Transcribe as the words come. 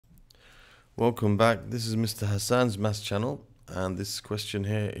Welcome back. This is Mr. Hassan's Maths channel, and this question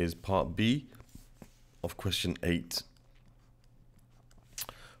here is part B of question 8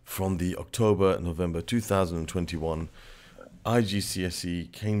 from the October-November 2021 IGCSE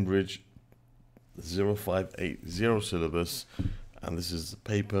Cambridge 0580 syllabus, and this is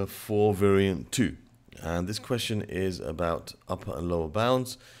paper 4 variant 2. And this question is about upper and lower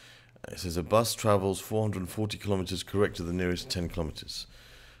bounds. It says a bus travels 440 kilometers, correct to the nearest 10 kilometers.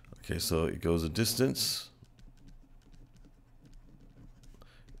 Okay, so it goes a distance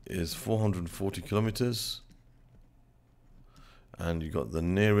is 440 kilometers, and you got the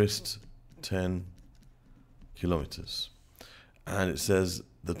nearest 10 kilometers. And it says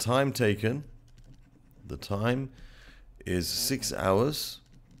the time taken, the time is 6 hours,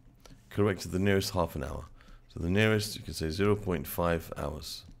 correct to the nearest half an hour. So the nearest, you can say 0.5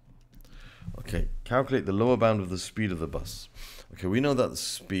 hours. Okay, calculate the lower bound of the speed of the bus. Okay, we know that the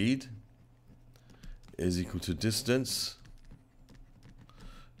speed is equal to distance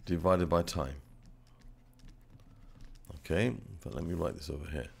divided by time. Okay, but let me write this over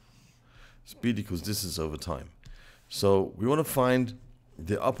here. Speed equals distance over time. So we want to find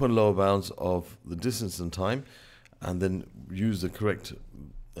the upper and lower bounds of the distance and time, and then use the correct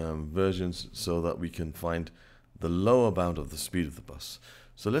versions so that we can find the lower bound of the speed of the bus.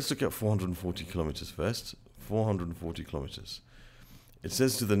 So let's look at 440 kilometers first. 440 kilometers. It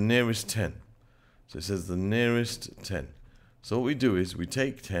says to the nearest 10. So it says the nearest 10. So what we do is we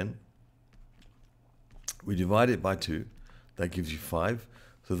take 10, we divide it by 2, that gives you 5.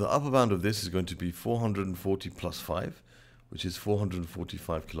 So the upper bound of this is going to be 440 plus 5, which is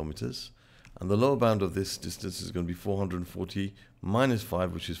 445 kilometers. And the lower bound of this distance is going to be 440 minus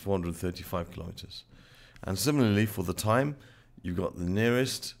 5, which is 435 kilometers. And similarly for the time, you've got the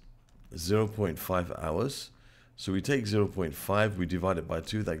nearest 0.5 hours. So we take 0.5, we divide it by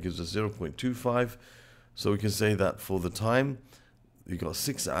 2, that gives us 0.25. So we can say that for the time, we've got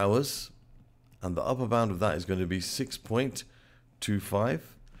 6 hours, and the upper bound of that is going to be 6.25,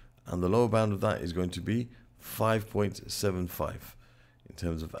 and the lower bound of that is going to be 5.75 in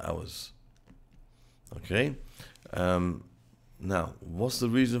terms of hours. Okay, now what's the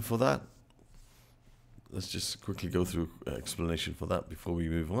reason for that? Let's just quickly go through explanation for that before we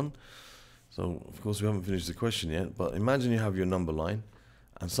move on. So, of course, we haven't finished the question yet, but imagine you have your number line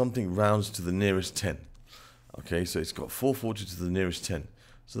and something rounds to the nearest 10. Okay, so it's got 440 to the nearest 10.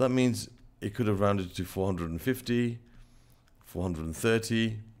 So that means it could have rounded to 450,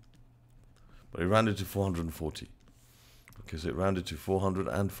 430, but it rounded to 440. Okay, so it rounded to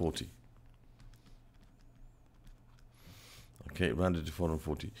 440. Okay, it rounded to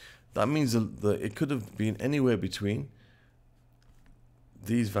 440. That means that it could have been anywhere between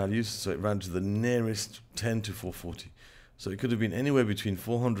these values, so it ran to the nearest 10 to 440. So it could have been anywhere between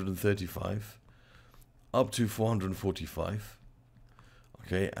 435 up to 445.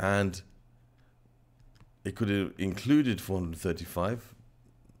 Okay, and it could have included 435.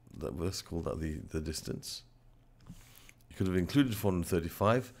 Let's call that the distance. It could have included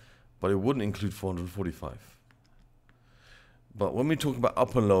 435, but it wouldn't include 445. But when we talk about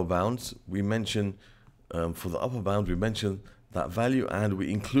upper and lower bounds, we mention for the upper bound, we mention that value, and we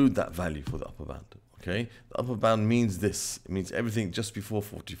include that value for the upper bound. Okay, the upper bound means this. It means everything just before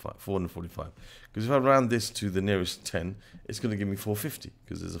 445. Because if I round this to the nearest 10, it's going to give me 450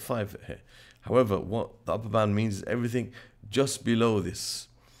 because there's a 5 here. However, what the upper bound means is everything just below this.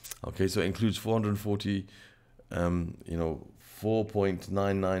 Okay, so it includes 440,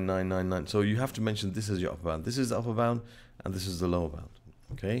 4.99999. So you have to mention this as your upper bound. This is the upper bound, and this is the lower bound.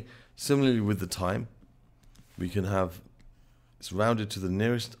 Okay. Similarly with the time, we can have it's rounded to the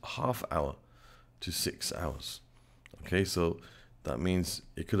nearest half hour to 6 hours. Okay, so that means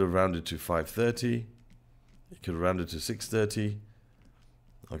it could have rounded to 5:30, it could have rounded to 6:30,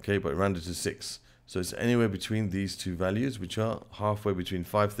 okay, but it rounded to 6. So it's anywhere between these two values, which are halfway between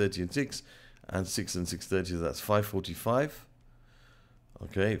 5:30 and 6, and 6 and 6:30, so that's 5:45.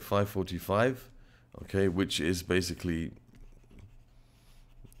 Okay, 5:45, okay, which is basically,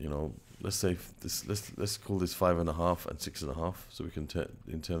 let's say this. Let's call this 5.5 and 6.5, so we can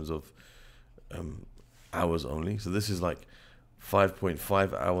in terms of hours only. So this is like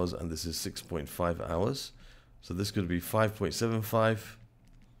 5.5 hours, and this is 6.5 hours. So this could be 5.75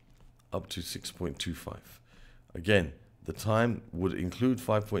 up to 6.25. Again, the time would include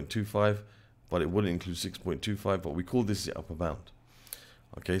 5.25, but it wouldn't include 6.25. But we call this the upper bound.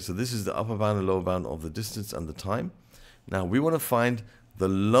 Okay, so this is the upper bound and lower bound of the distance and the time. Now we want to find the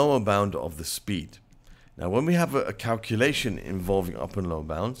lower bound of the speed. Now when we have a calculation involving upper and lower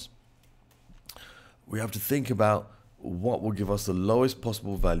bounds, we have to think about what will give us the lowest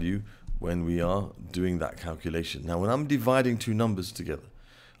possible value when we are doing that calculation. Now, when I'm dividing two numbers together,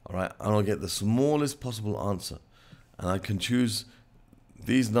 all right, and I'll get the smallest possible answer, and I can choose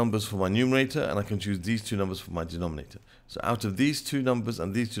these numbers for my numerator, and I can choose these two numbers for my denominator. So out of these two numbers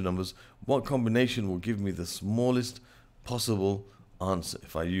and these two numbers, what combination will give me the smallest possible answer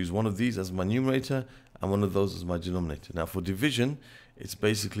if I use one of these as my numerator and one of those as my denominator? Now, for division, it's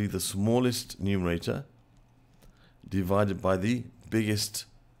basically the smallest numerator divided by the biggest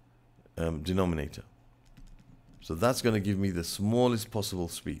denominator. So that's going to give me the smallest possible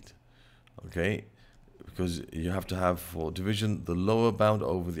speed, okay? Because you have to have, for division, the lower bound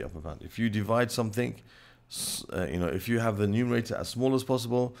over the upper bound. If you divide something, if you have the numerator as small as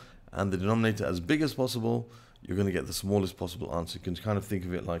possible and the denominator as big as possible, you're going to get the smallest possible answer. You can kind of think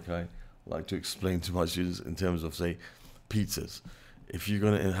of it like I like to explain to my students in terms of, say, pizzas. If you're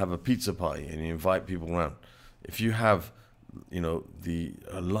going to have a pizza party and you invite people around, if you have, a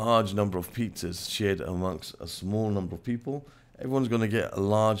large number of pizzas shared amongst a small number of people, everyone's going to get a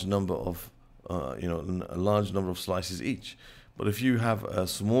large number of slices each. But if you have a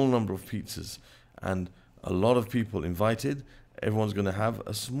small number of pizzas and a lot of people invited, everyone's going to have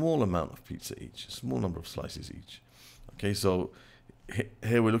a small amount of pizza each, a small number of slices each. Okay, so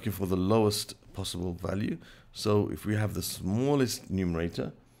here we're looking for the lowest possible value. So if we have the smallest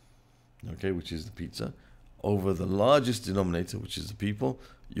numerator, okay, which is the pizza, over the largest denominator, which is the people,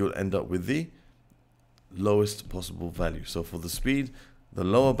 you'll end up with the lowest possible value. So for the speed, the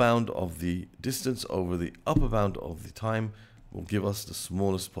lower bound of the distance over the upper bound of the time will give us the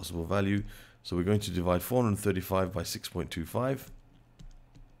smallest possible value. So we're going to divide 435 by 6.25.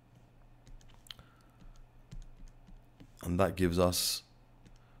 And that gives us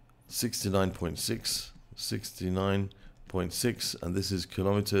 69.6, and this is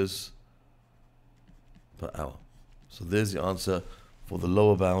kilometers per hour. So there's the answer for the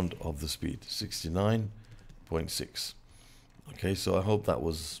lower bound of the speed, 69.6. Okay, so I hope that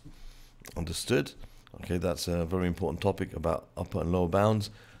was understood. Okay, that's a very important topic about upper and lower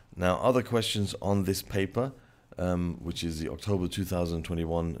bounds. Now, other questions on this paper, which is the October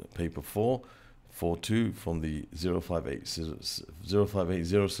 2021 paper 4.2 from the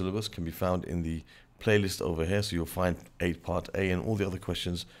 0580 syllabus, can be found in the playlist over here. So you'll find part A and all the other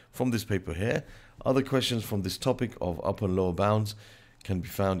questions from this paper here. Other questions from this topic of upper and lower bounds can be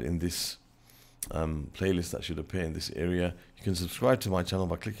found in this playlist that should appear in this area. You can subscribe to my channel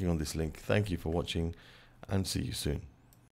by clicking on this link. Thank you for watching and see you soon.